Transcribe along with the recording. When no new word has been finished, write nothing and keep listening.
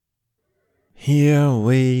Here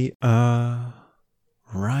we are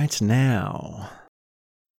right now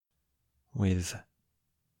with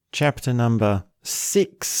chapter number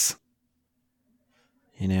 6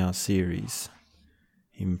 in our series,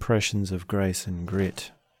 Impressions of Grace and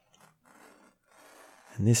Grit.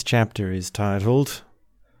 And this chapter is titled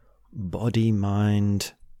Body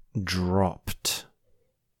Mind Dropped.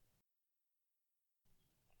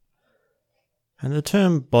 And the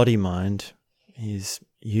term body mind is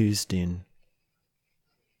used in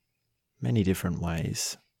many different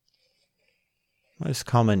ways. Most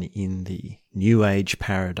common in the New Age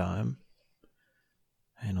paradigm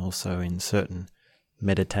and also in certain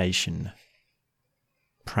meditation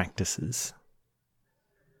practices.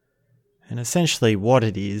 And essentially what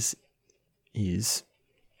it is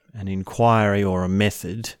an inquiry or a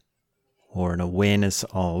method or an awareness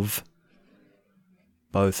of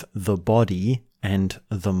both the body and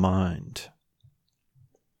the mind.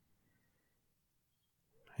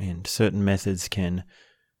 And certain methods can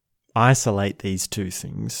isolate these two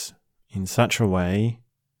things in such a way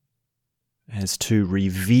as to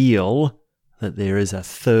reveal that there is a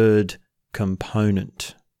third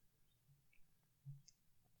component.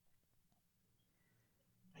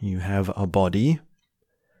 You have a body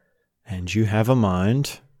and you have a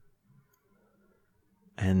mind,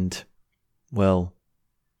 and, well,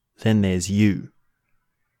 then there's you,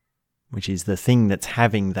 which is the thing that's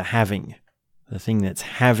having the having. The thing that's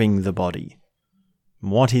having the body.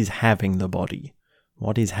 What is having the body?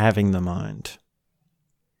 What is having the mind?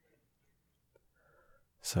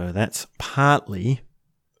 So that's partly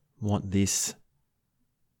what this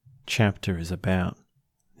chapter is about.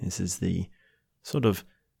 This is the sort of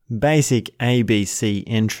basic ABC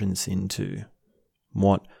entrance into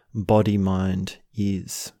what body-mind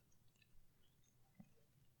is.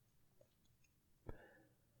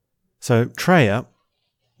 So Treya,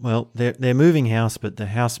 well, they're moving house, but the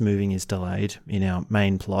house moving is delayed in our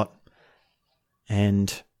main plot.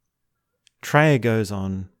 And Treya goes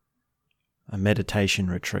on a meditation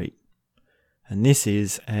retreat. And this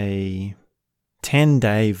is a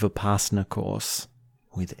 10-day Vipassana course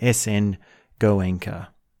with S.N. Goenka.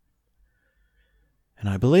 And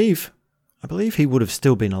I believe he would have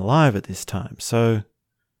still been alive at this time. So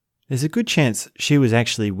there's a good chance she was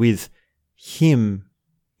actually with him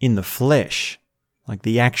in the flesh, like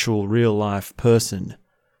the actual real-life person,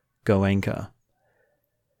 Goenka.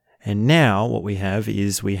 And now what we have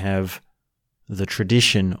the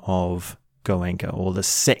tradition of Goenka, or the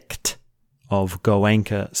sect of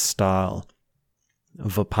Goenka style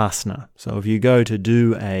Vipassana. So if you go to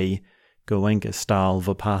do a Goenka style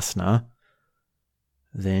Vipassana,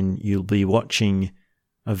 then you'll be watching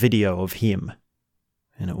a video of him,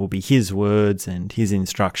 and it will be his words and his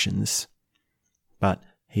instructions. But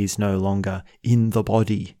he's no longer in the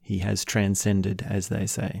body. He has transcended, as they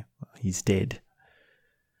say. He's dead.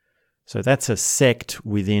 So that's a sect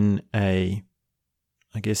within I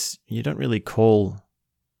guess you don't really call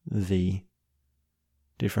the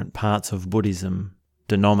different parts of Buddhism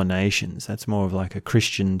denominations. That's more of like a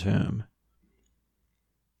Christian term.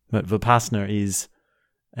 But Vipassana is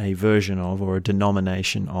a version of, or a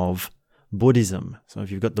denomination of, Buddhism. So if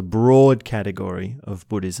you've got the broad category of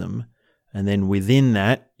Buddhism, and then within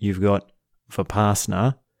that, you've got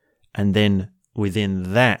Vipassana, and then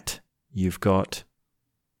within that, you've got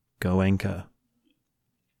Goenka.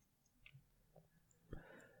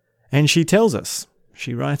 And she tells us,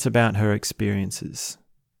 she writes about her experiences.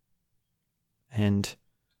 And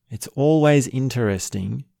it's always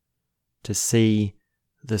interesting to see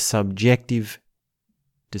the subjective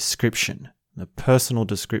description, the personal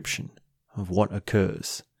description of what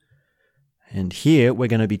occurs. And here we're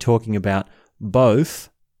going to be talking about both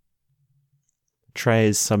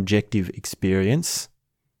Treya's subjective experience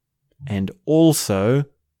and also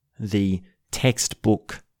the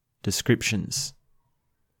textbook descriptions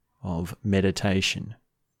of meditation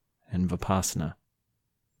and Vipassana.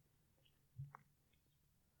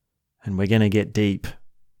 And we're going to get deep.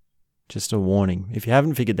 Just a warning. If you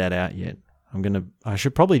haven't figured that out yet, I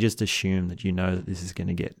should probably just assume that you know that this is going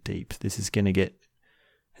to get deep. It's going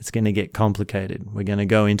to get complicated. We're going to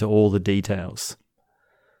go into all the details.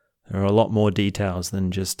 There are a lot more details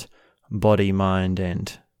than just body, mind,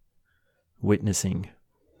 and witnessing.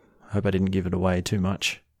 I hope I didn't give it away too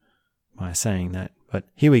much by saying that. But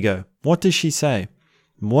here we go. What does she say?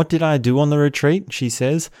 What did I do on the retreat? She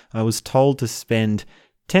says, I was told to spend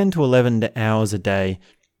 10 to 11 hours a day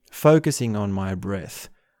focusing on my breath,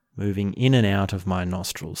 moving in and out of my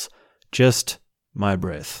nostrils. Just my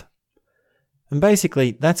breath. And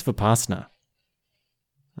basically, that's Vipassana.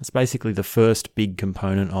 That's basically the first big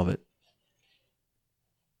component of it.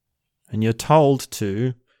 And you're told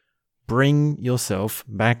to bring yourself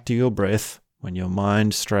back to your breath when your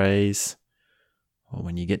mind strays, or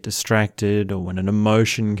when you get distracted, or when an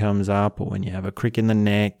emotion comes up, or when you have a crick in the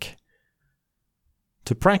neck.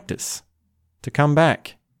 To practice, to come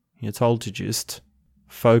back. You're told to just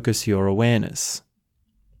focus your awareness.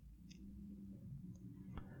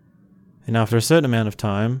 And after a certain amount of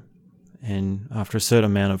time, and after a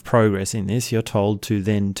certain amount of progress in this, you're told to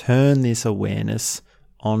then turn this awareness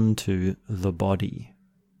onto the body.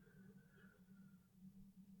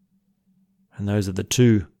 And those are the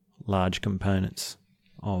two large components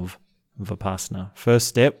of Vipassana. First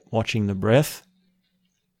step, watching the breath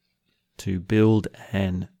to build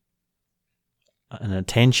an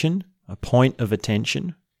attention, a point of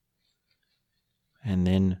attention, and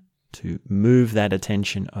then to move that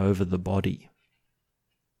attention over the body.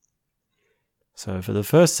 So for the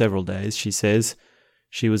first several days, she says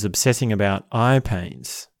she was obsessing about eye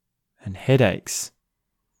pains and headaches.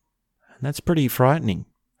 And that's pretty frightening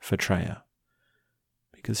for Treya,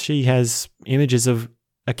 because she has images of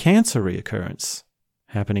a cancer reoccurrence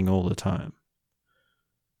happening all the time.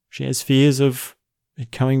 She has fears of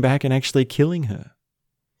it coming back and actually killing her.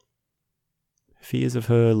 Fears of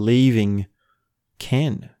her leaving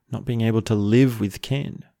Ken, not being able to live with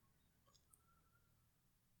Ken.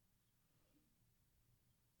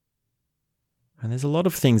 And there's a lot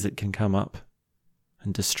of things that can come up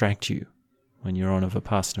and distract you when you're on a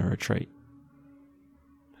Vipassana retreat.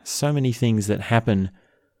 So many things that happen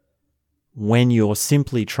when you're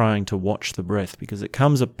simply trying to watch the breath, because it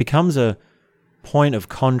becomes a point of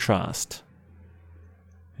contrast.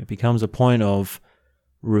 It becomes a point of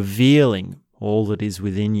revealing all that is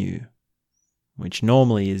within you, which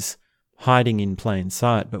normally is hiding in plain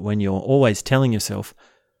sight. But when you're always telling yourself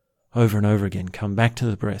over and over again, come back to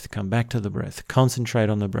the breath, come back to the breath, concentrate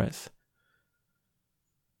on the breath,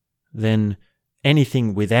 then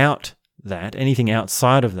anything without that, anything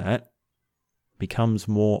outside of that, becomes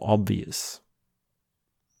more obvious.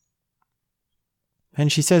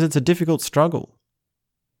 And she says it's a difficult struggle.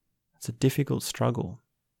 It's a difficult struggle.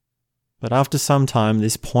 But after some time,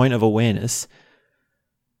 this point of awareness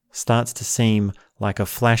starts to seem like a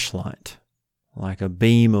flashlight, like a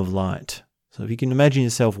beam of light. So if you can imagine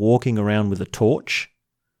yourself walking around with a torch,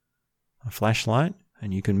 a flashlight,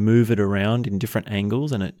 and you can move it around in different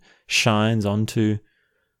angles and it shines onto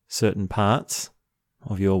certain parts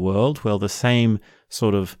of your world, well, the same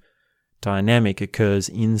sort of dynamic occurs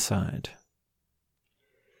inside.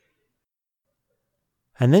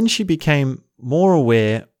 And then she became more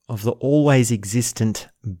aware of the always existent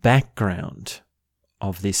background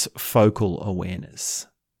of this focal awareness.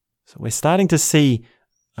 So we're starting to see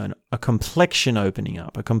a complexion opening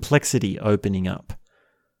up, a complexity opening up,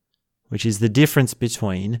 which is the difference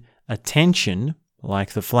between attention,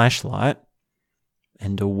 like the flashlight,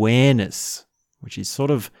 and awareness, which is sort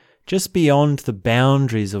of just beyond the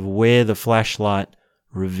boundaries of where the flashlight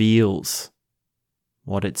reveals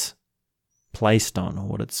what it's placed on or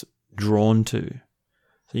what it's drawn to.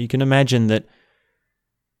 So you can imagine that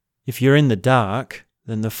if you're in the dark,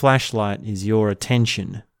 then the flashlight is your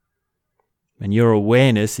attention. And your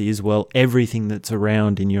awareness is, well, everything that's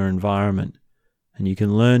around in your environment. And you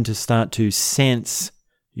can learn to start to sense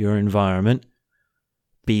your environment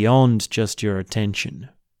beyond just your attention.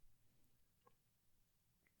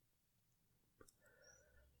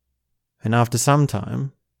 And after some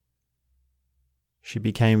time, she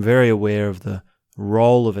became very aware of the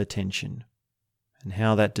role of attention and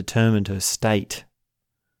how that determined her state.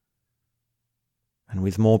 And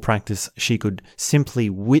with more practice, she could simply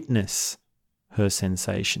witness her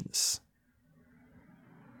sensations.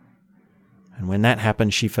 And when that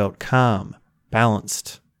happened, she felt calm,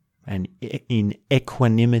 balanced, and in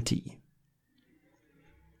equanimity.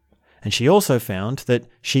 And she also found that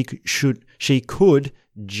she could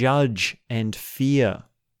judge and fear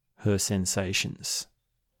her sensations.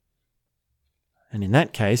 And in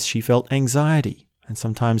that case, she felt anxiety and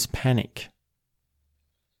sometimes panic.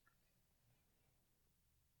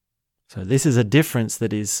 So this is a difference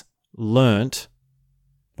that is learnt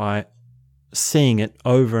by seeing it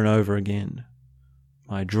over and over again,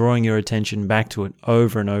 by drawing your attention back to it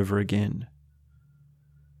over and over again.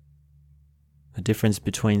 The difference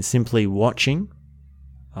between simply watching,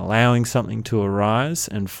 allowing something to arise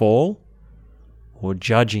and fall, or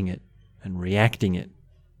judging it and reacting it.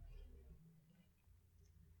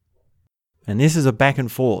 And this is a back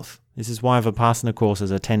and forth. This is why Vipassana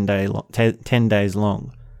courses are 10 days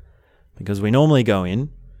long. Because we normally go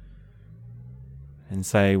in and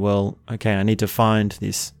say, well, okay, I need to find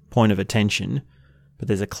this point of attention, but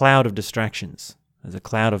there's a cloud of distractions. There's a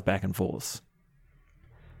cloud of back and forths.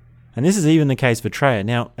 And this is even the case for Treya.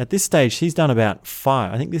 Now, at this stage, she's done about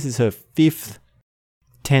 5. I think this is her 5th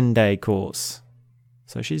 10-day course.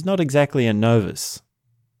 So she's not exactly a novice.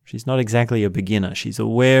 She's not exactly a beginner. She's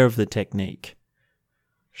aware of the technique.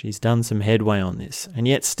 She's done some headway on this. And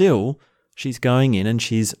yet still, she's going in and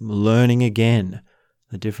she's learning again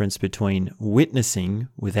the difference between witnessing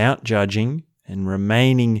without judging and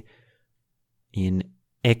remaining in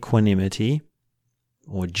equanimity,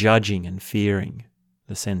 or judging and fearing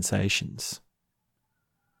the sensations.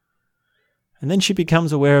 And then she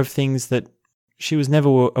becomes aware of things that she was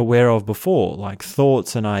never aware of before, like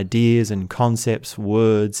thoughts and ideas and concepts,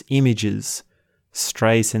 words, images,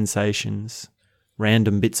 stray sensations,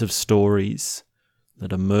 random bits of stories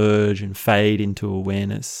that emerge and fade into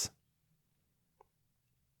awareness.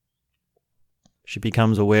 She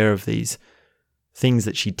becomes aware of these things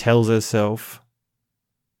that she tells herself,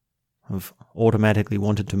 of automatically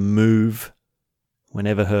wanted to move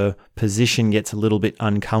whenever her position gets a little bit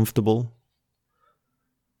uncomfortable.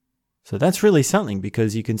 So that's really something,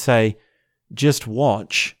 because you can say, just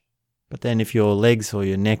watch, but then if your legs or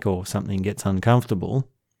your neck or something gets uncomfortable,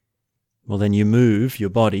 well then you move your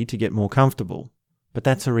body to get more comfortable. But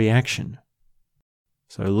that's a reaction.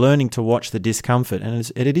 So learning to watch the discomfort,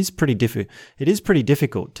 and it is pretty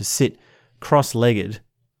difficult to sit cross-legged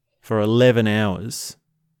for 11 hours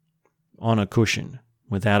on a cushion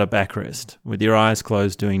without a backrest, with your eyes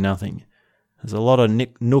closed doing nothing. There's a lot of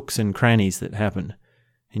nooks and crannies that happen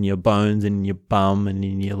in your bones and in your bum and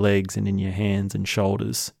in your legs and in your hands and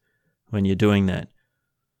shoulders when you're doing that.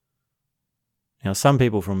 Now, some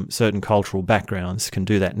people from certain cultural backgrounds can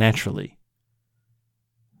do that naturally.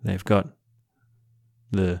 They've got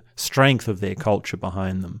the strength of their culture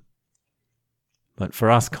behind them. But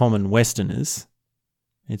for us common Westerners,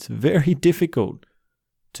 it's very difficult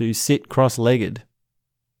to sit cross-legged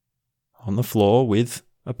on the floor with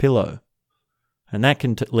a pillow. And that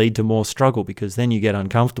can lead to more struggle, because then you get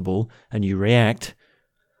uncomfortable and you react,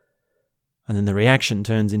 and then the reaction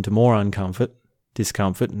turns into more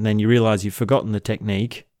discomfort, and then you realize you've forgotten the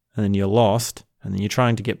technique, and then you're lost, and then you're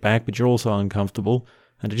trying to get back, but you're also uncomfortable,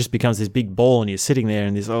 and it just becomes this big ball, and you're sitting there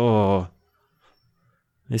and this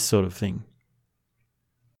sort of thing.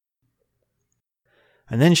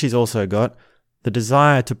 And then she's also got the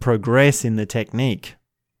desire to progress in the technique.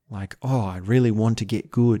 Like, I really want to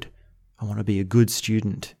get good. I want to be a good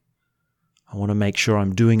student. I want to make sure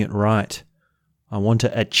I'm doing it right. I want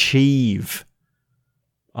to achieve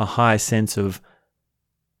a high sense of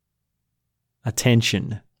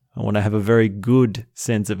attention. I want to have a very good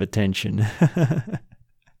sense of attention.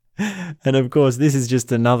 And of course, this is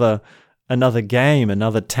just another game,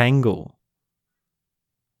 another tangle,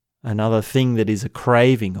 another thing that is a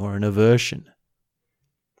craving or an aversion.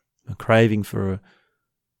 A craving for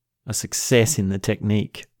a success in the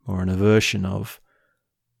technique, or an aversion of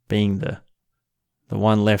being the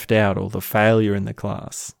one left out or the failure in the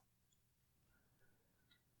class.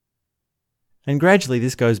 And gradually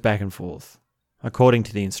this goes back and forth, according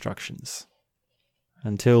to the instructions,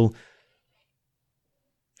 until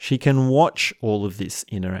she can watch all of this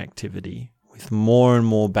inner activity with more and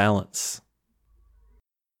more balance,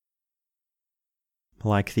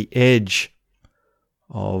 like the edge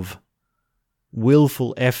of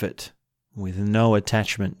willful effort with no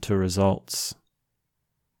attachment to results.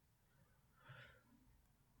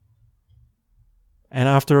 And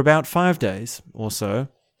after about 5 days or so,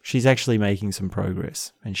 she's actually making some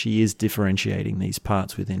progress, and she is differentiating these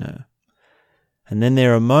parts within her. And then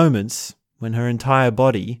there are moments when her entire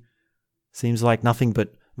body seems like nothing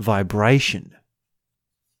but vibration.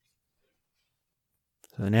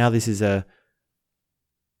 So now this is a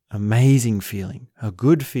amazing feeling, a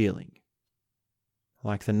good feeling,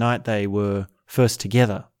 like the night they were first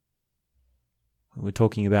together. We're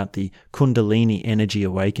talking about the Kundalini energy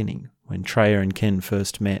awakening, when Treya and Ken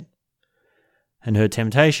first met. And her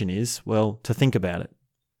temptation is, well, to think about it,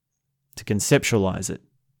 to conceptualize it,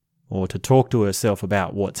 or to talk to herself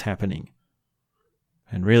about what's happening.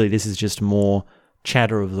 And really this is just more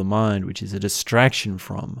chatter of the mind, which is a distraction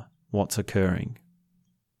from what's occurring.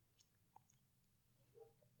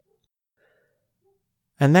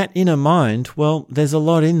 And that inner mind, well, there's a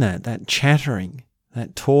lot in that chattering,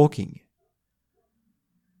 that talking.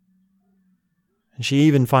 And she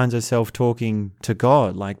even finds herself talking to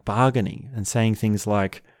God, like bargaining, and saying things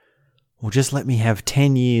like, well, just let me have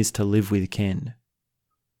 10 years to live with Ken.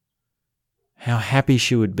 How happy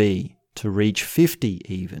she would be to reach 50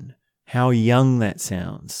 even. How young that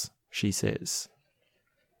sounds, she says.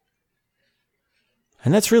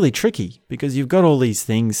 And that's really tricky, because you've got all these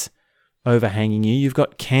things overhanging you. You've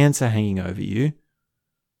got cancer hanging over you.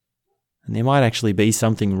 And there might actually be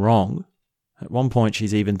something wrong. At one point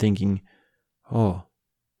she's even thinking, oh,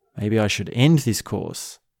 maybe I should end this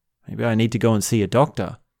course. Maybe I need to go and see a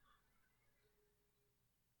doctor.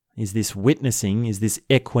 Is this witnessing, is this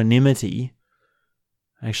equanimity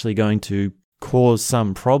actually going to cause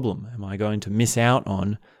some problem? Am I going to miss out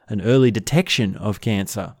on an early detection of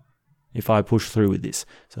cancer if I push through with this?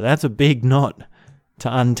 So that's a big knot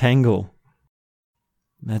to untangle.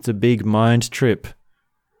 That's a big mind trip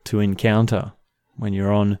to encounter when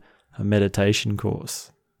you're on a meditation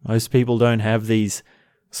course. Most people don't have these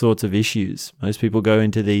sorts of issues. Most people go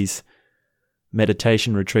into these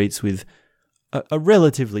meditation retreats with a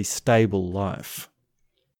relatively stable life.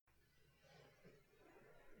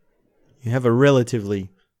 You have a relatively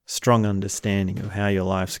strong understanding of how your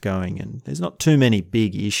life's going, and there's not too many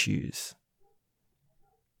big issues.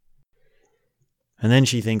 And then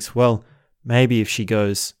she thinks, well, maybe if she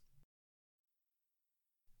goes,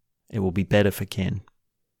 it will be better for Ken.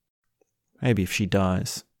 Maybe if she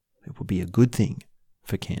dies, it will be a good thing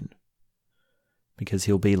for Ken, because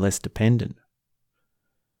he'll be less dependent.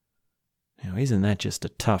 Now, isn't that just a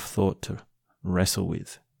tough thought to wrestle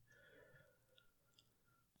with?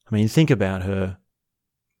 I mean, think about her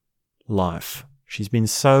life. She's been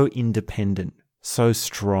so independent, so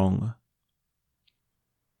strong,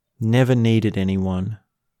 never needed anyone,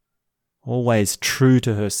 always true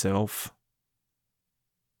to herself.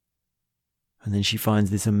 And then she finds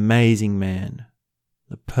this amazing man,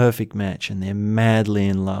 the perfect match, and they're madly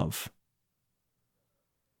in love.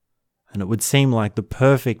 And it would seem like the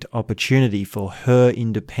perfect opportunity for her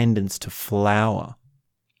independence to flower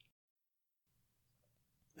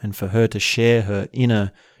and for her to share her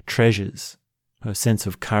inner treasures, her sense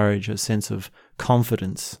of courage, her sense of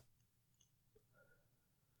confidence.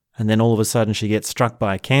 And then all of a sudden she gets struck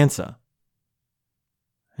by cancer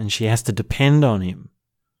and she has to depend on him.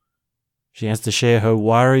 She has to share her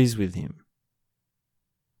worries with him.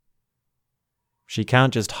 She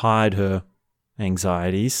can't just hide her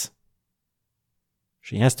anxieties.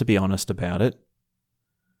 She has to be honest about it.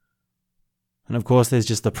 And of course, there's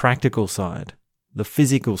just the practical side, the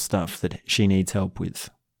physical stuff that she needs help with.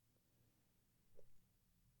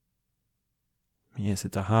 Yes,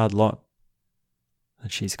 it's a hard lot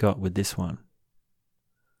that she's got with this one.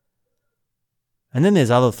 And then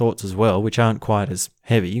there's other thoughts as well, which aren't quite as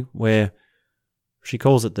heavy, where she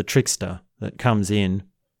calls it the trickster that comes in.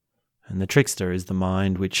 And the trickster is the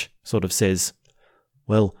mind which sort of says,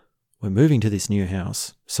 well, we're moving to this new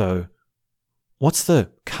house, so what's the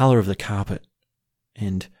colour of the carpet?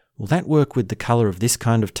 And will that work with the colour of this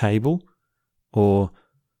kind of table? Or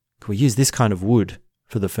can we use this kind of wood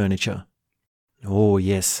for the furniture? Oh,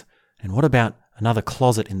 yes. And what about another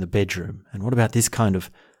closet in the bedroom? And what about this kind of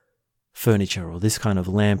furniture or this kind of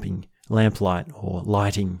lamplight or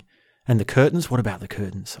lighting? And the curtains? What about the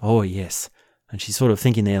curtains? Oh, yes. And she's sort of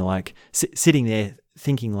thinking there like, sitting there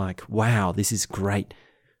thinking like, wow, this is great.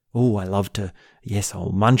 Oh, I love to, yes,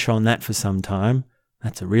 I'll munch on that for some time.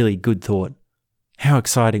 That's a really good thought. How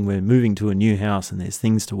exciting, we're moving to a new house and there's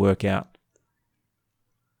things to work out.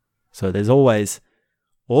 So there's always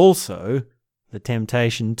also the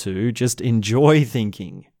temptation to just enjoy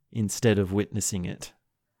thinking instead of witnessing it.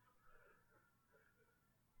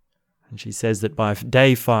 And she says that by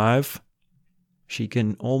day 5, she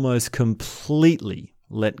can almost completely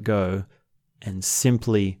let go and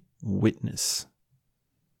simply witness.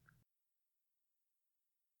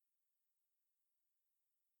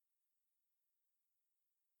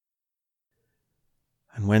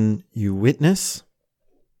 And when you witness,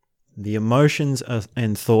 the emotions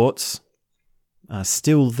and thoughts are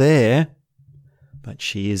still there, but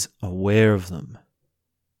she is aware of them.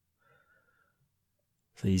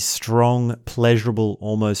 These strong, pleasurable,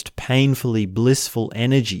 almost painfully blissful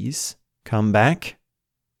energies come back,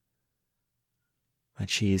 but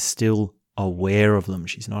she is still aware of them.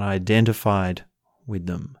 She's not identified with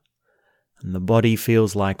them. And the body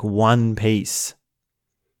feels like one piece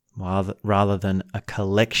rather than a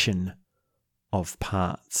collection of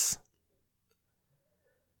parts.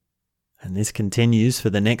 And this continues for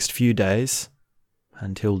the next few days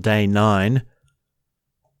until day 9.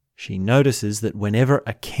 She notices that whenever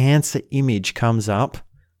a cancer image comes up,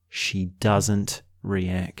 she doesn't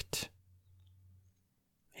react.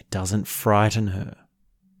 It doesn't frighten her.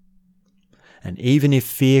 And even if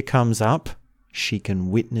fear comes up, she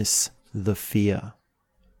can witness the fear.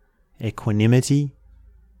 Equanimity,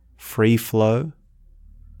 free flow,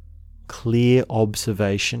 clear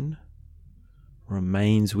observation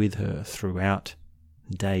remains with her throughout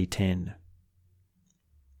day 10.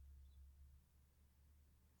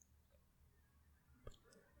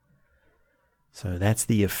 So that's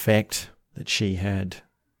the effect that she had.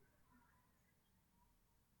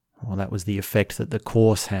 Well, that was the effect that the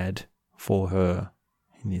Course had for her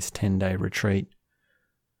in this 10-day retreat.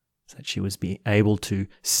 So that she was able to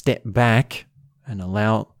step back and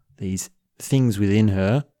allow these things within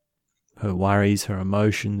her worries, her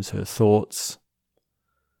emotions, her thoughts,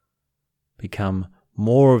 become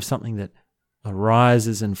more of something that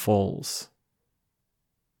arises and falls,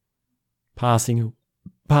 passing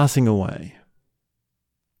away.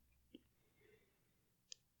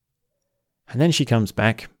 And then she comes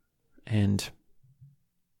back and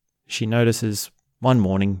she notices one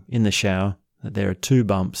morning in the shower that there are 2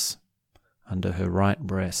 bumps under her right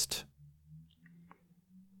breast.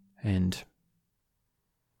 And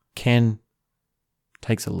Ken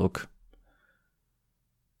takes a look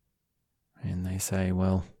and they say,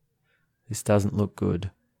 well, this doesn't look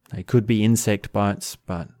good. They could be insect bites,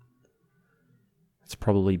 but it's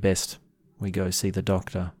probably best we go see the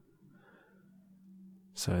doctor.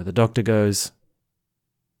 So the doctor goes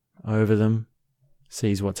over them,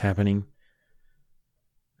 sees what's happening,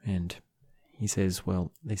 and he says,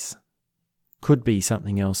 well, this could be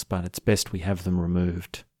something else, but it's best we have them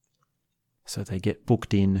removed. So they get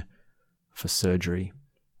booked in for surgery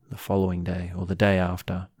the following day or the day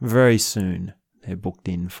after. Very soon they're booked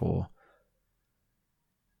in for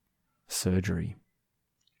surgery.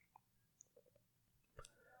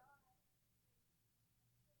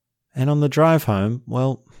 And on the drive home,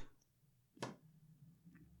 well,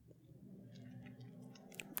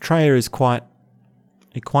 Treya is quite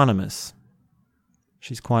equanimous.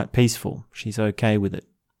 She's quite peaceful. She's okay with it.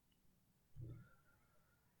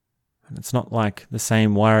 And it's not like the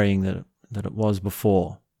same worrying that it was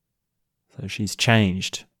before. So she's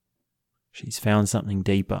changed. She's found something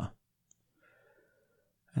deeper.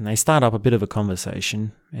 And they start up a bit of a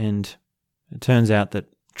conversation, and it turns out that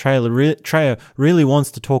Treya really wants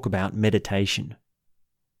to talk about meditation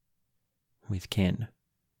with Ken.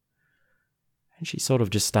 And she sort of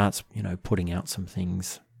just starts, putting out some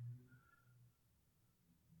things,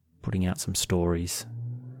 putting out some stories.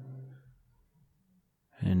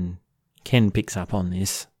 And Ken picks up on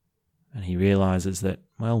this, and he realizes that,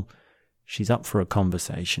 well, she's up for a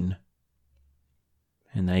conversation.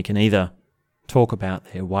 And they can either talk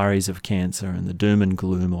about their worries of cancer and the doom and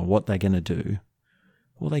gloom or what they're going to do,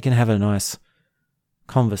 or they can have a nice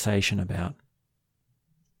conversation about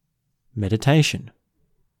meditation.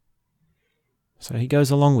 So he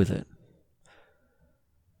goes along with it.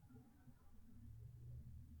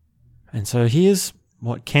 And so here's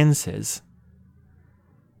what Ken says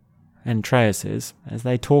and Treya says as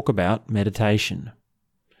they talk about meditation.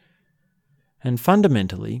 And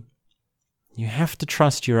fundamentally, you have to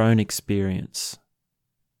trust your own experience.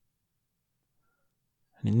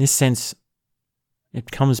 And in this sense,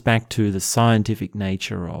 it comes back to the scientific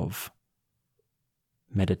nature of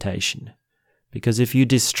meditation. Because if you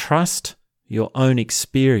distrust your own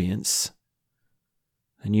experience,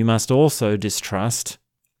 then you must also distrust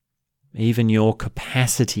even your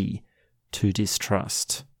capacity to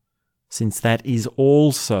distrust, since that is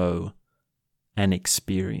also an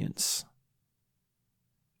experience.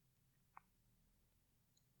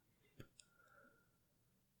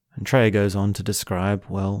 And Treya goes on to describe,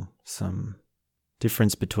 some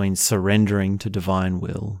difference between surrendering to divine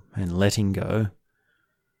will and letting go.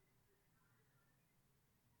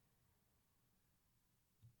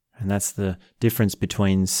 And that's the difference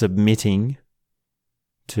between submitting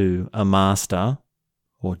to a master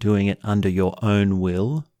or doing it under your own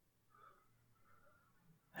will.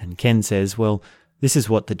 And Ken says, this is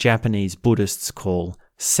what the Japanese Buddhists call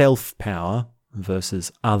self-power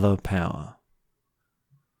versus other power.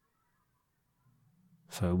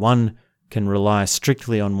 So one can rely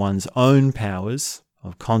strictly on one's own powers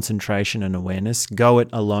of concentration and awareness, go it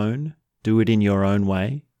alone, do it in your own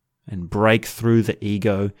way, and break through the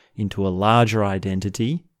ego into a larger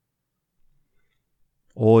identity.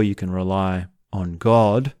 Or you can rely on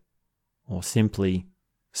God, or simply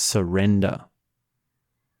surrender.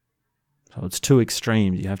 So it's 2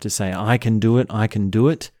 extremes. You have to say, I can do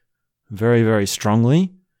it, very, very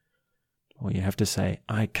strongly. Or you have to say,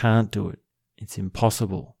 I can't do it. It's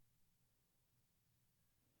impossible.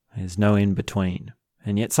 There's no in between.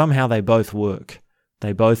 And yet somehow they both work.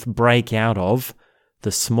 They both break out of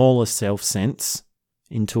the smaller self sense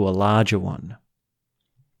into a larger one.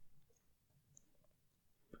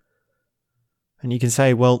 And you can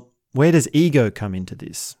say, where does ego come into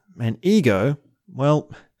this? And ego,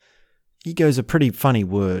 ego is a pretty funny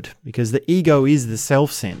word, because the ego is the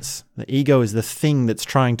self sense. The ego is the thing that's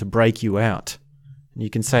trying to break you out. And you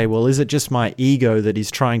can say, is it just my ego that is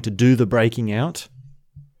trying to do the breaking out?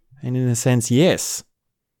 And in a sense, yes.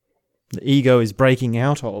 The ego is breaking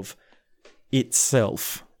out of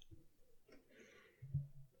itself.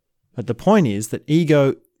 But the point is that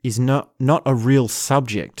ego is not a real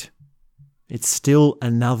subject. It's still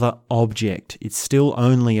another object. It's still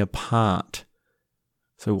only a part.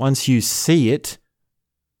 So once you see it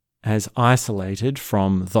as isolated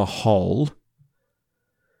from the whole,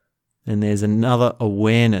 then there's another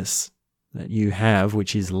awareness that you have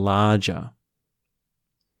which is larger.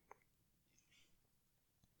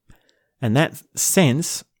 And that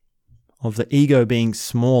sense of the ego being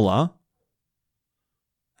smaller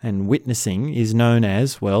and witnessing is known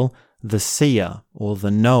as, well, the seer or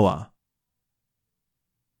the knower,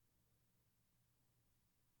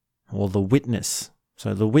 or the witness.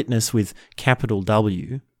 So the witness with capital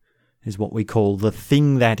W is what we call the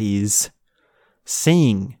thing that is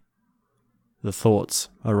seeing the thoughts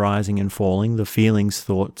arising and falling, the feelings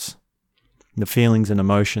and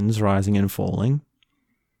emotions rising and falling,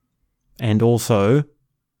 and also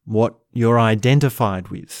what you're identified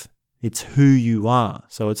with. It's who you are.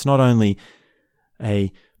 So it's not only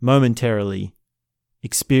a momentarily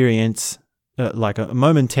experience, like a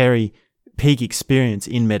momentary peak experience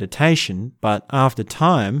in meditation, but after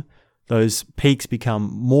time, those peaks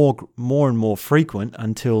become more and more frequent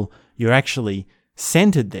until you're actually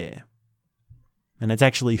centered there. And it's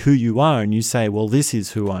actually who you are, and you say, well, this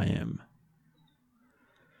is who I am.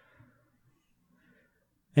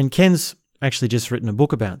 And Ken's actually just written a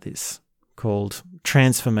book about this called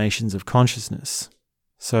Transformations of Consciousness.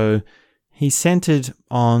 So he centered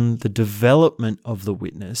on the development of the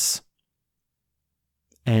witness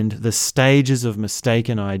and the stages of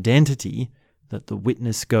mistaken identity that the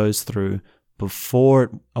witness goes through before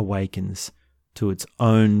it awakens to its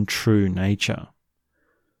own true nature.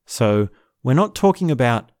 So we're not talking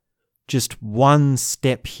about just one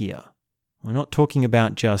step here. We're not talking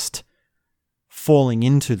about just falling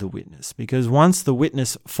into the witness, because once the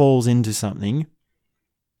witness falls into something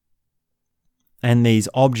and these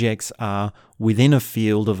objects are within a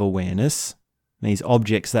field of awareness, these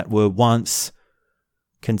objects that were once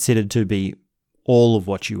considered to be all of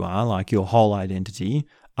what you are, like your whole identity,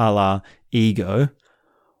 a la ego,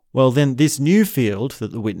 well, then this new field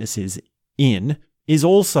that the witness is in is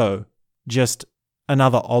also just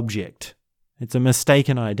another object. It's a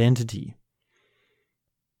mistaken identity.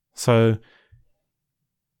 So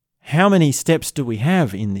how many steps do we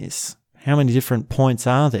have in this? How many different points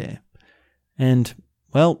are there? And,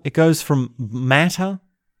 well, it goes from matter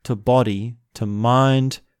to body to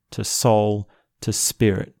mind to soul to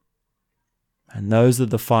spirit. And those are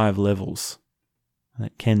the 5 levels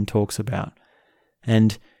that Ken talks about.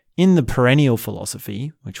 And in the perennial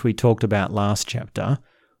philosophy, which we talked about last chapter,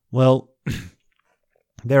 well,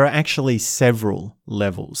 there are actually several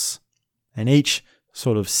levels. And each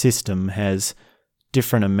sort of system has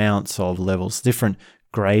different amounts of levels, different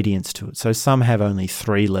gradients to it. So some have only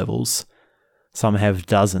 3 levels, some have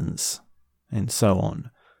dozens, and so on.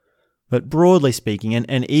 But broadly speaking,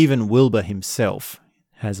 and even Wilber himself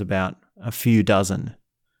has about a few dozen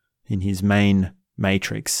in his main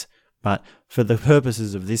matrix, but for the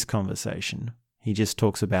purposes of this conversation, he just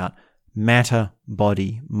talks about matter,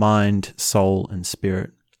 body, mind, soul, and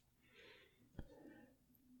spirit.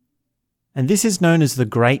 And this is known as the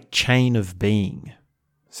Great Chain of Being.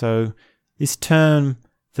 So this term,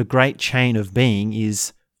 the Great Chain of Being,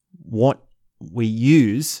 is what we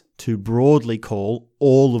use to broadly call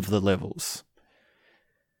all of the levels.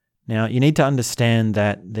 Now, you need to understand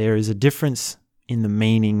that there is a difference in the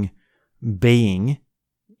meaning being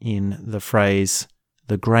in the phrase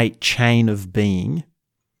the Great Chain of Being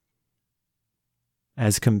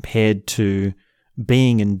as compared to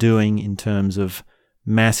being and doing in terms of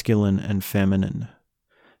masculine and feminine.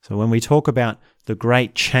 So when we talk about the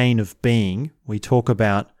Great Chain of Being, we talk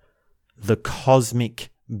about the cosmic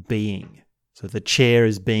being. So the chair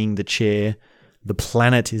is being the chair, the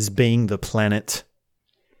planet is being the planet,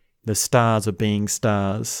 the stars are being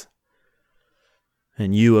stars,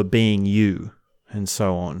 and you are being you, and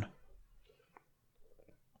so on.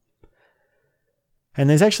 And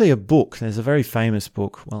there's actually a book, there's a very famous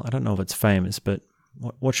book, well, I don't know if it's famous, but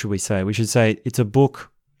what should we say? We should say it's a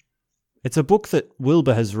book that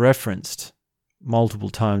Wilber has referenced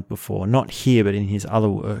multiple times before, not here but in his other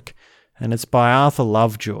work, and it's by Arthur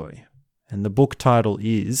Lovejoy. And the book title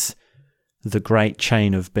is The Great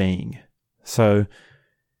Chain of Being. So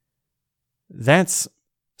that's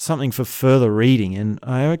something for further reading. And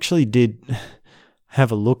I actually did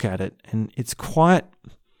have a look at it, and it's quite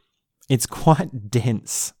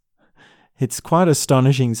dense. It's quite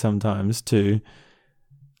astonishing sometimes to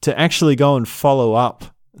actually go and follow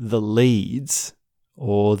up the leads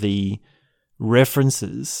or the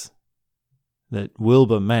references that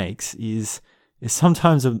Wilbur makes is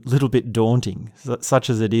sometimes a little bit daunting, such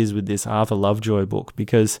as it is with this Arthur Lovejoy book,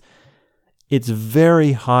 because it's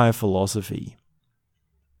very high philosophy,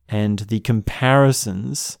 and the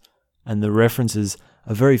comparisons and the references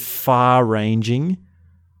are very far-ranging,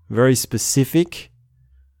 very specific,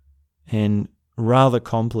 and rather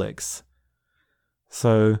complex.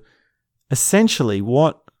 So essentially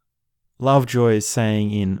what Lovejoy is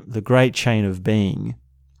saying in The Great Chain of Being,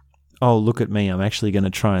 oh, look at me, I'm actually going to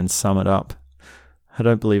try and sum it up. I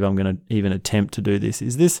don't believe I'm going to even attempt to do this.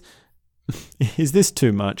 Is this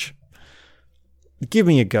too much? Give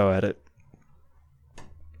me a go at it.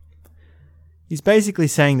 He's basically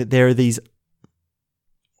saying that there are these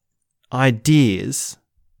ideas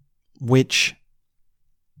which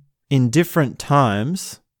in different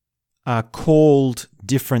times are called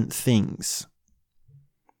different things,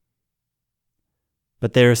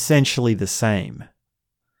 but they're essentially the same.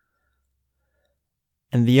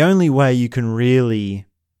 And the only way you can really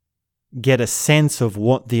get a sense of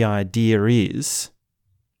what the idea is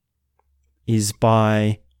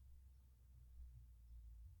by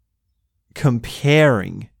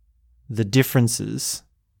comparing the differences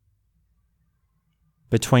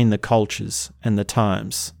between the cultures and the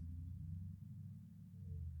times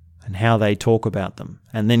and how they talk about them,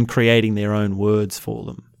 and then creating their own words for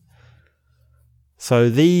them. So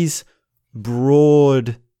these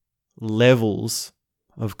broad levels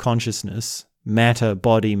of consciousness, matter,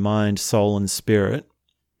 body, mind, soul, and spirit,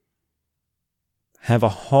 have a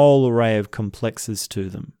whole array of complexes to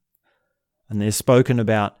them. And they're spoken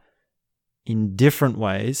about in different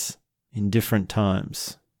ways, in different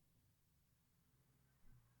times.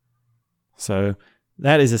 So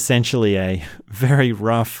that is essentially a very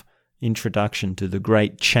rough introduction to the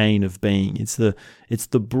great chain of being. It's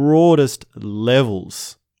the broadest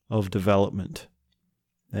levels of development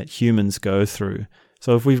that humans go through.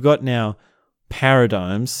 So if we've got now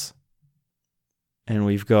paradigms and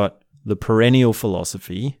we've got the perennial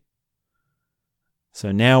philosophy,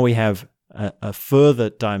 so now we have a further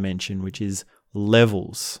dimension, which is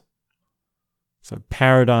levels. So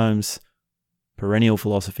paradigms, perennial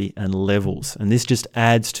philosophy, and levels. And this just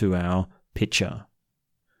adds to our picture.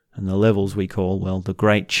 And the levels we call, well, the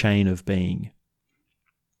great chain of being.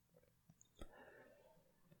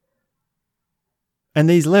 And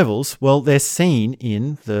these levels, well, they're seen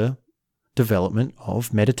in the development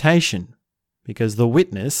of meditation, because the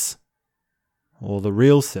witness, or the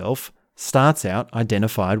real self, starts out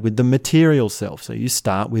identified with the material self. So you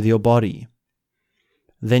start with your body.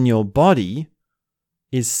 Then your body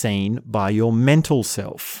is seen by your mental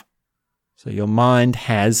self. So your mind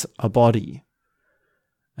has a body.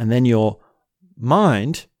 And then your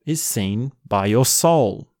mind is seen by your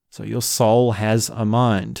soul. So your soul has a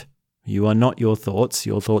mind. You are not your thoughts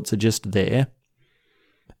are just there.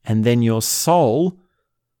 And then your soul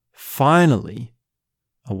finally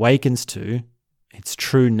awakens to its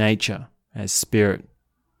true nature as spirit.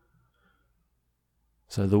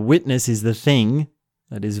 So the witness is the thing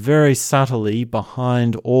that is very subtly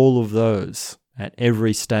behind all of those at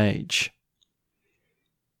every stage.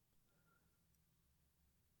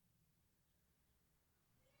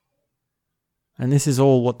 And this is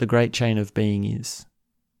all what the great chain of being is.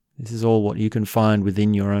 This is all what you can find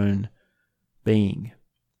within your own being.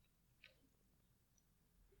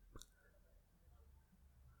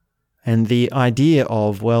 And the idea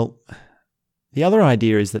of, well, the other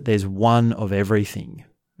idea is that there's one of everything.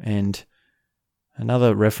 And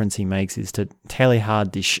another reference he makes is to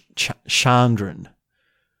Teilhard de Chandran.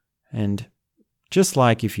 And just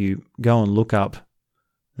like if you go and look up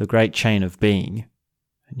the great chain of being,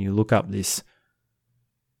 and you look up this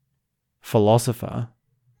philosopher,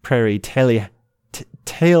 Prairie Teilhard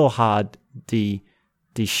de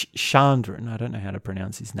Chandran, I don't know how to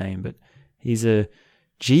pronounce his name, but he's a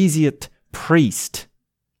Jesuit priest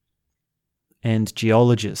and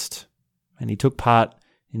geologist, and he took part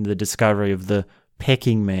in the discovery of the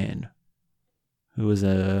Peking Man, who was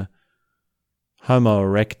a Homo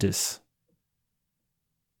erectus,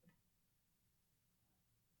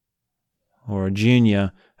 or a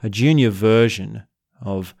junior version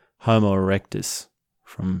of Homo erectus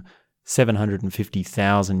from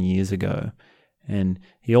 750,000 years ago. And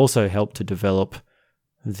he also helped to develop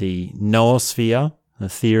the noosphere, the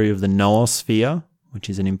theory of the noosphere, which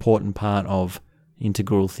is an important part of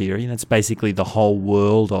integral theory. And that's basically the whole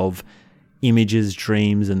world of images,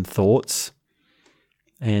 dreams, and thoughts.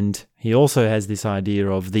 And he also has this idea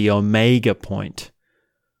of the omega point.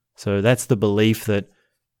 So that's the belief that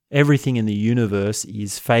everything in the universe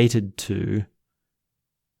is fated to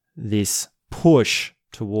this push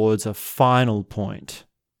towards a final point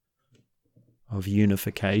of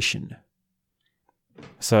unification.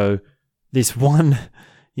 So this one,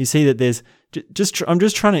 you see that there's I'm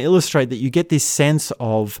just trying to illustrate that you get this sense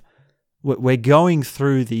of we're going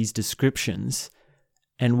through these descriptions,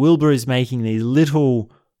 and Wilber is making these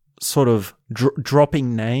little sort of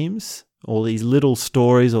dropping names, or these little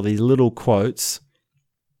stories, or these little quotes.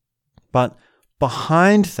 But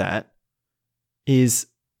behind that is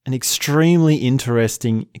an extremely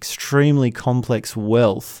interesting, extremely complex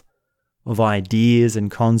wealth of ideas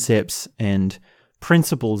and concepts and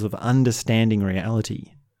principles of understanding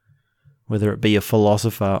reality, whether it be a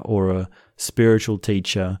philosopher or a spiritual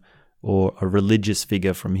teacher or a religious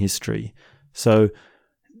figure from history. So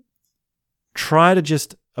try to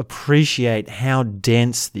just appreciate how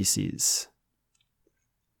dense this is.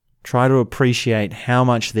 Try to appreciate how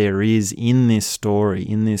much there is in this story,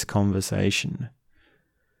 in this conversation.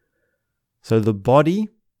 So the body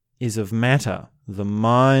is of matter. The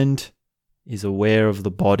mind is aware of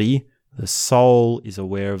the body. The soul is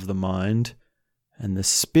aware of the mind. And the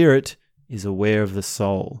spirit is aware of the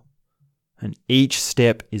soul. And each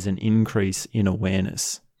step is an increase in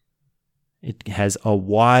awareness. It has a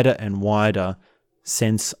wider and wider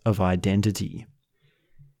sense of identity.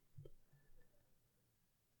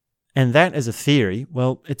 And that as a theory,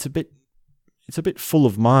 well, it's a bit full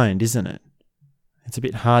of mind, isn't it? It's a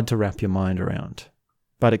bit hard to wrap your mind around.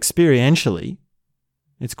 But experientially,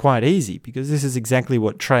 it's quite easy, because this is exactly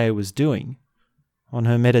what Treya was doing on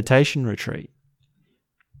her meditation retreat.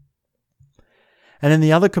 And then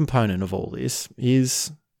the other component of all this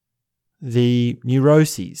is the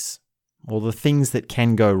neuroses, or the things that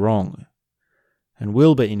can go wrong. And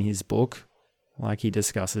Wilber, in his book, like he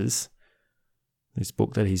discusses, this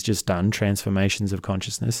book that he's just done, Transformations of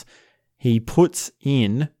Consciousness, he puts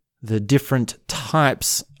in the different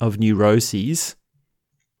types of neuroses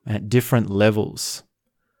at different levels.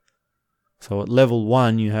 So at level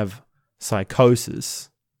 1, you have psychosis,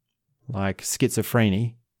 like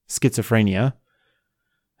schizophrenia,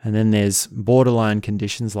 and then there's borderline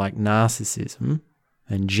conditions like narcissism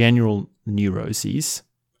and general neuroses.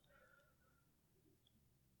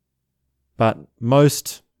 But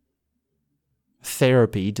most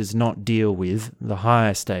therapy does not deal with the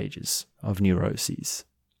higher stages of neuroses.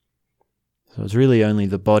 So it's really only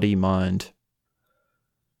the body-mind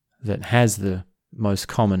that has the most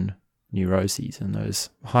common neuroses, and those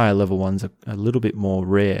higher level ones are a little bit more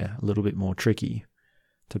rare, a little bit more tricky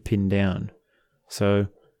to pin down. So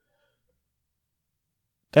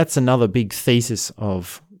that's another big thesis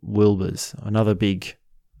of Wilber's, another big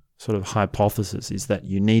sort of hypothesis, is that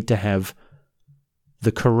you need to have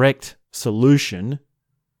the correct solution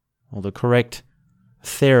or the correct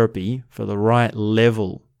therapy for the right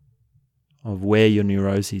level of where your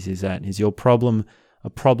neuroses is at. Is your problem a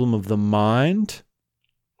problem of the mind,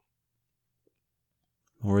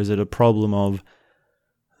 or is it a problem of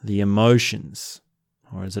the emotions,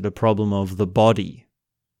 or is it a problem of the body?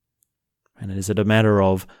 And is it a matter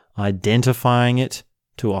of identifying it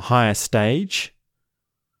to a higher stage,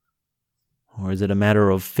 or is it a matter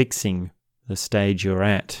of fixing the stage you're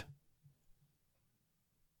at?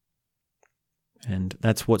 And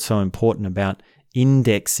that's what's so important about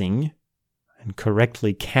indexing and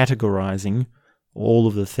correctly categorizing all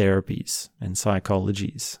of the therapies and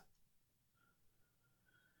psychologies.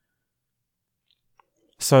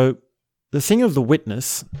 So the thing of the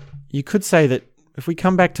witness, you could say that if we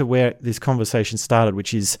come back to where this conversation started,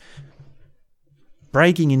 which is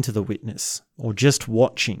breaking into the witness, or just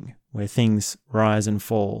watching where things rise and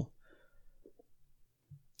fall,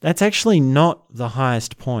 that's actually not the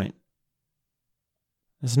highest point.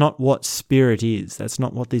 It's not what spirit is. That's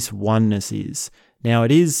not what this oneness is. Now,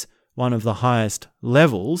 it is one of the highest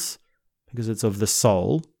levels because it's of the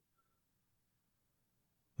soul,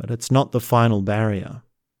 but it's not the final barrier.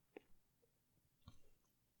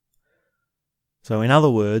 So, in other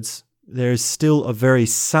words, there is still a very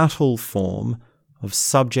subtle form of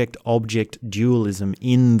subject-object dualism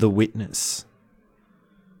in the witness.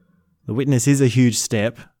 The witness is a huge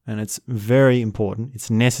step, and it's very important. It's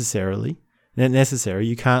necessary.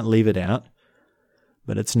 You can't leave it out,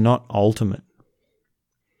 but it's not ultimate.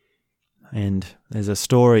 And there's a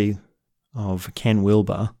story of Ken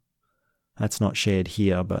Wilber, that's not shared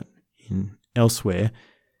here, but elsewhere.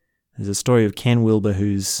 There's a story of Ken Wilber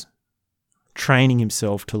who's training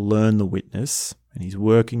himself to learn the witness, and he's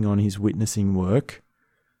working on his witnessing work.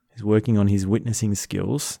 He's working on his witnessing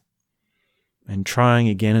skills and trying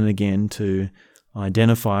again and again to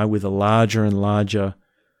identify with a larger and larger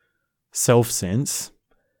self-sense.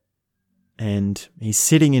 And he's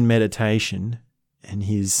sitting in meditation, and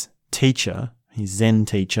his teacher, his Zen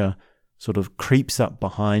teacher, sort of creeps up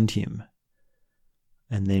behind him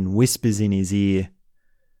and then whispers in his ear,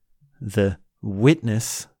 the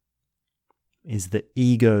witness is the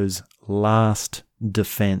ego's last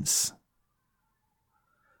defense.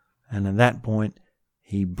 And at that point,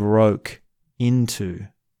 he broke into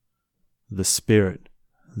the spirit,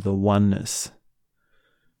 the oneness.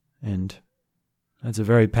 And that's a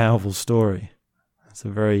very powerful story. It's a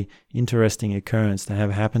very interesting occurrence to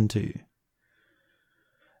have happen to you.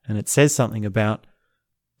 And it says something about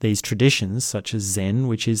these traditions, such as Zen,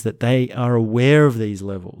 which is that they are aware of these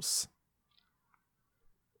levels.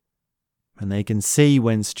 And they can see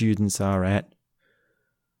when students are at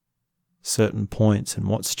certain points and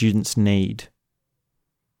what students need.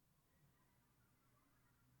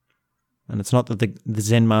 And it's not that the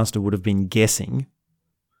Zen master would have been guessing.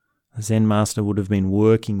 The Zen master would have been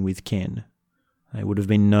working with Ken. They would have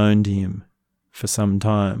been known to him for some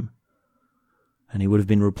time. And he would have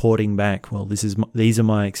been reporting back, well, these are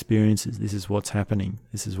my experiences. This is what's happening.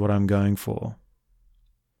 This is what I'm going for.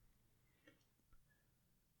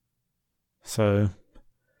 So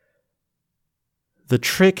the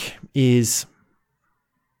trick is,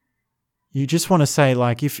 you just want to say,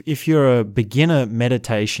 like, if you're a beginner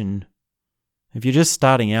meditation, if you're just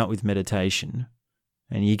starting out with meditation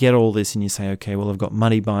and you get all this and you say, okay, well, I've got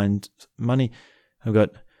I've got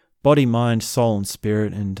body, mind, soul, and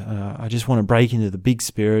spirit, and I just want to break into the big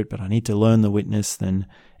spirit, but I need to learn the witness, then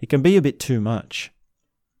it can be a bit too much,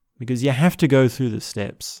 because you have to go through the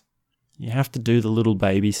steps. You have to do the little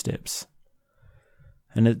baby steps.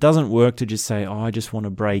 And it doesn't work to just say, I just want to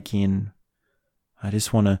break in. I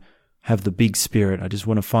just want to have the big spirit. I just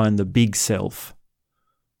want to find the big self.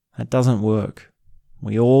 That doesn't work.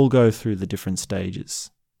 We all go through the different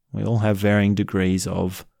stages. We all have varying degrees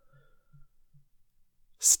of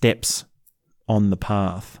steps on the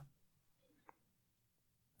path.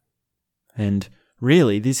 And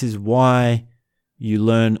really, this is why you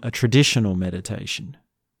learn a traditional meditation.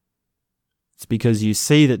 It's because you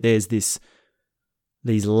see that there's these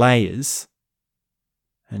layers,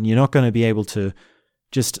 and you're not going to be able to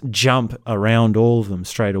just jump around all of them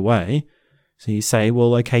straight away. So you say,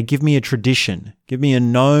 well, okay, give me a tradition. Give me a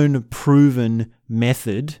known, proven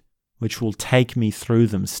method which will take me through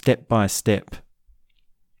them step by step.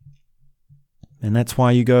 And that's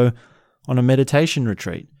why you go on a meditation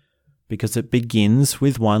retreat, because it begins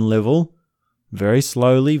with one level, very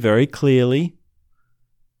slowly, very clearly,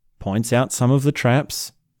 points out some of the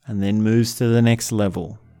traps, and then moves to the next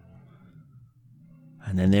level.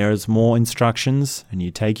 And then there is more instructions, and you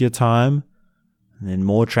take your time, and then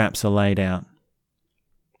more traps are laid out.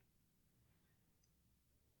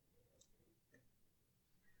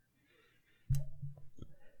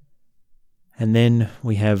 And then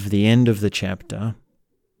we have the end of the chapter,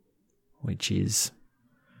 which is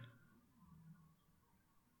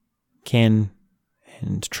Ken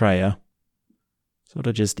and Treya sort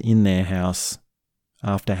of just in their house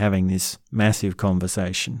after having this massive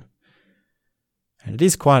conversation. And it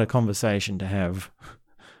is quite a conversation to have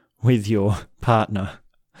with your partner.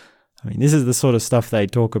 I mean, this is the sort of stuff they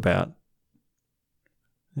talk about.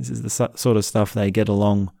 This is the sort of stuff they get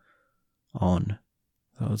along on.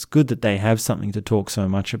 So it's good that they have something to talk so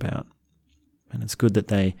much about. And it's good that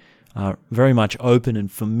they are very much open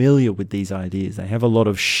and familiar with these ideas. They have a lot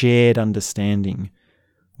of shared understanding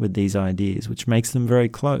with these ideas, which makes them very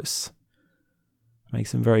close.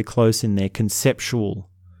 Makes them very close in their conceptual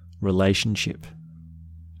relationship.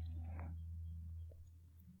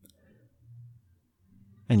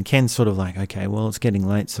 And Ken's sort of like, okay, well, it's getting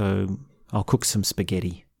late, so I'll cook some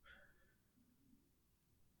spaghetti.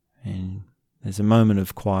 And there's a moment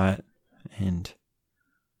of quiet, and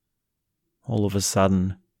all of a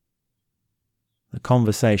sudden, the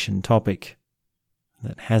conversation topic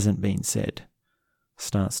that hasn't been said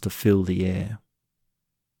starts to fill the air.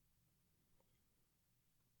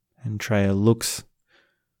 And Treya looks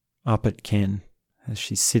up at Ken as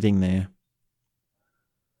she's sitting there,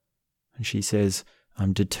 and she says,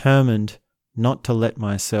 I'm determined not to let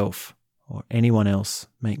myself or anyone else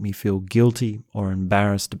make me feel guilty or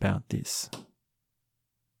embarrassed about this.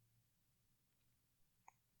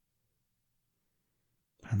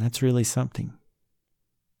 And that's really something.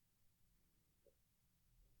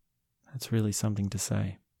 That's really something to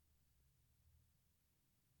say.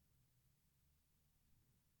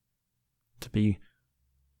 To be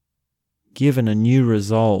given a new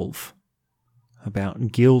resolve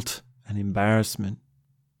about guilt and embarrassment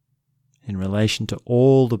in relation to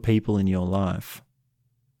all the people in your life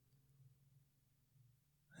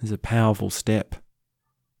is a powerful step.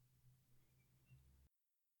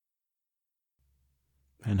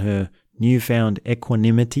 And her newfound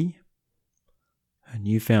equanimity, her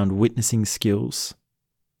newfound witnessing skills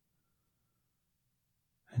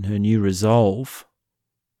And her new resolve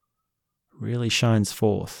really shines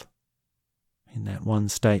forth in that one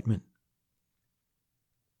statement.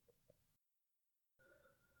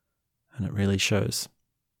 And it really shows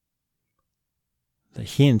the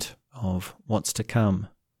hint of what's to come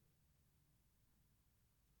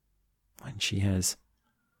when she has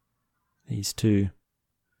these 2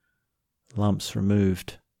 lumps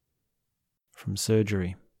removed from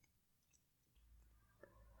surgery.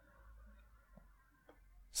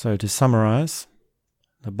 So to summarize,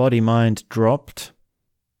 the body-mind dropped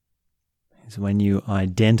is when you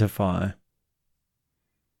identify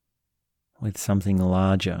with something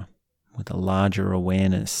larger, with a larger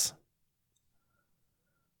awareness.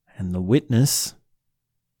 And the witness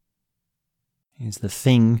is the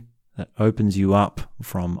thing that opens you up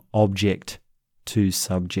from object to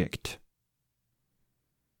subject.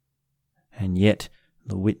 And yet,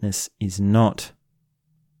 the witness is not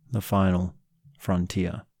the final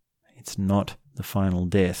frontier. It's not the final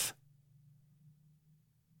death.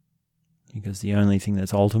 Because the only thing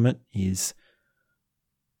that's ultimate is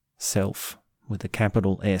self with a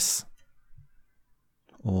capital S,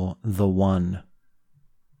 or the one,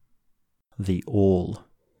 the all,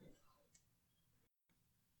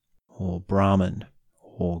 or Brahman,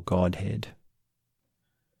 or Godhead.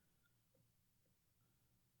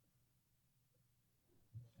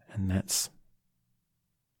 And that's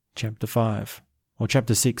chapter 5, or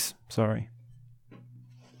chapter 6, sorry.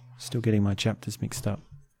 Still getting my chapters mixed up.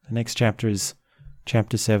 The next chapter is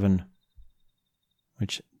chapter 7,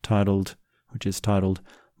 which is titled,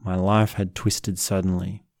 My Life Had Twisted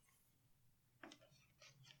Suddenly.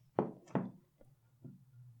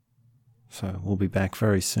 So we'll be back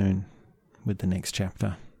very soon with the next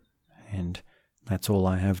chapter. And that's all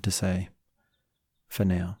I have to say for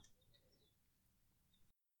now.